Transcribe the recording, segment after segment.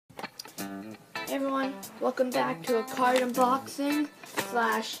Hey everyone, welcome back to a card unboxing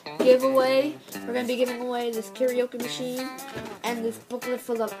slash giveaway. We're going to be giving away this karaoke machine and this booklet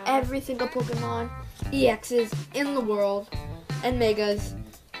full of every single Pokemon EXs in the world and Megas.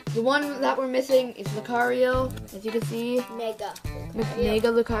 The one that we're missing is Lucario, as you can see. Mega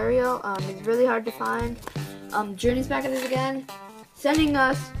Lucario. It's really hard to find. Journey's back at it again, sending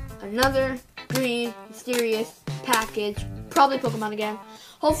us another green mysterious package, probably Pokemon again.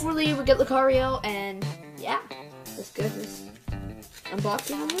 Hopefully we get Lucario, and yeah, let's get this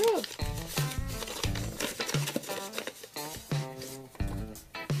unboxing on the road.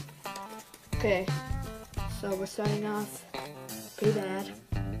 Okay, so we're starting off pretty bad.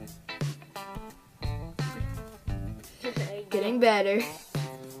 Getting better.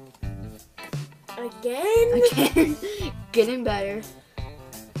 Again? Getting better.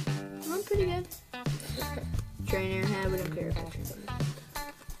 I'm pretty good. Trainer, we don't care about trainer.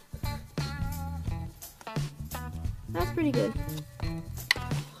 That's pretty good.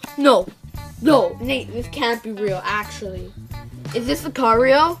 No, Nate, this can't be real, actually. Is this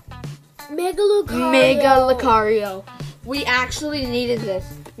Lucario? Mega Lucario. We actually needed this.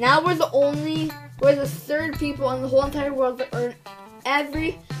 Now we're the third people in the whole entire world that earn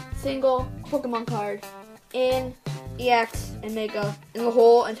every single Pokemon card in EX and Mega in the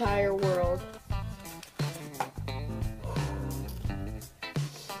whole entire world.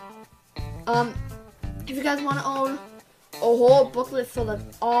 If you guys want to own a whole booklet full of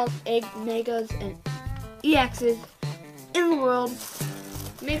all egg Megas and EXs in the world,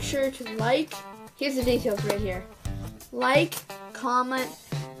 make sure to like. Here's the details right here. Like, comment,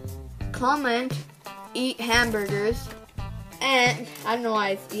 eat hamburgers, and I don't know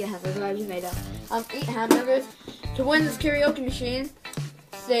why it's eat hamburgers. I just made up. Eat hamburgers to win this karaoke machine.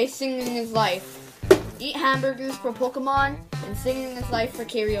 Say singing is life. Eat hamburgers for Pokemon and singing is life for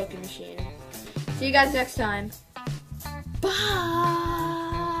karaoke machine. See you guys next time. Bye!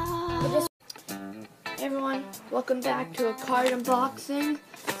 Hey everyone, welcome back to a card unboxing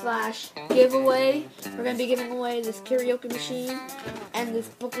slash giveaway. We're going to be giving away this karaoke machine and this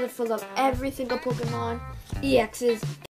booklet full of every single Pokemon EXs